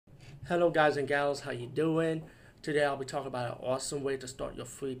Hello, guys and gals. How you doing? Today I'll be talking about an awesome way to start your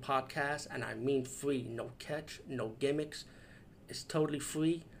free podcast, and I mean free. No catch, no gimmicks. It's totally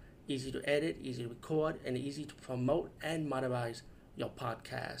free, easy to edit, easy to record, and easy to promote and monetize your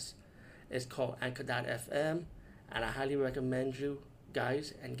podcast. It's called Anchor.fm, and I highly recommend you,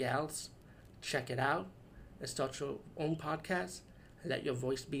 guys and gals, check it out and start your own podcast and let your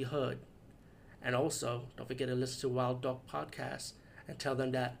voice be heard. And also, don't forget to listen to Wild Dog Podcast and tell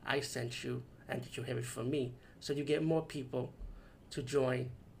them that I sent you and that you hear it from me. So you get more people to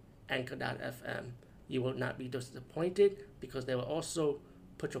join Anchor.fm. You will not be disappointed because they will also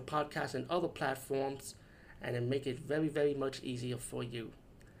put your podcast in other platforms and then make it very, very much easier for you.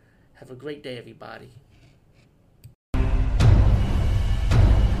 Have a great day, everybody.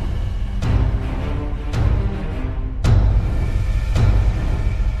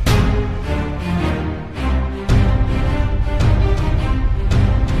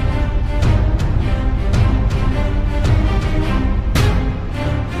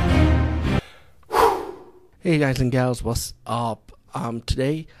 Hey guys and gals, what's up?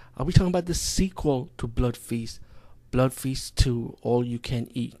 Today I'll be talking about the sequel to Blood Feast 2, All You Can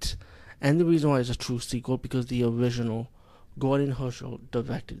Eat. And the reason why it's a true sequel because the original Gordon Herschel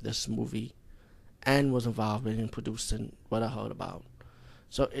directed this movie and was involved in producing what I heard about.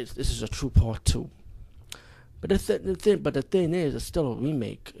 So this is a true part 2. But the thing is, it's still a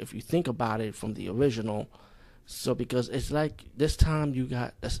remake if you think about it from the original. So because it's like this time you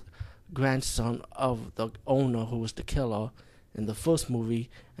got this grandson of the owner who was the killer in the first movie,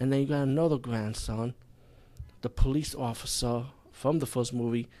 and then you got another grandson, the police officer from the first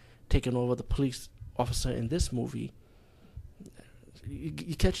movie, taking over the police officer in this movie.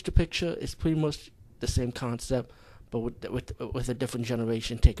 You catch the picture? It's pretty much the same concept, but with a different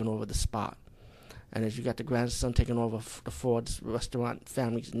generation taking over the spot. And as you got the grandson taking over the Ford's restaurant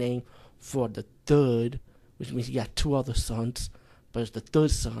family's name, Ford the Third, which means you got two other sons, but it's the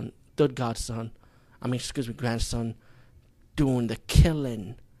third grandson doing the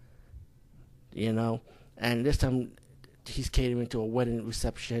killing, and this time he's catering to a wedding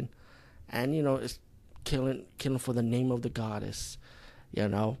reception, and it's killing for the name of the goddess,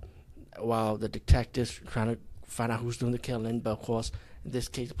 while the detectives trying to find out who's doing the killing, but of course in this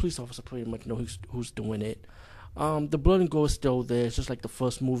case the police officer pretty much know who's doing it. The blood and gore is still there. It's just like the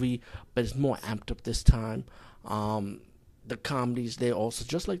first movie, but it's more amped up this time. The comedy's there also,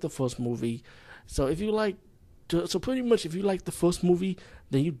 just like the first movie. So if you like the first movie,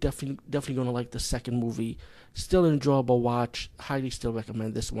 then you definitely gonna like the second movie. Still an enjoyable watch. Highly still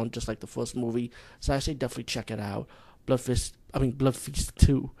recommend this one, just like the first movie. So I say definitely check it out. Blood Feast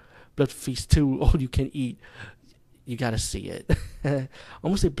 2, All You Can Eat. You gotta see it. I'm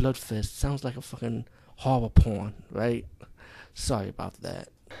gonna say Blood Fist. Sounds like a fucking horror porn, right? Sorry about that.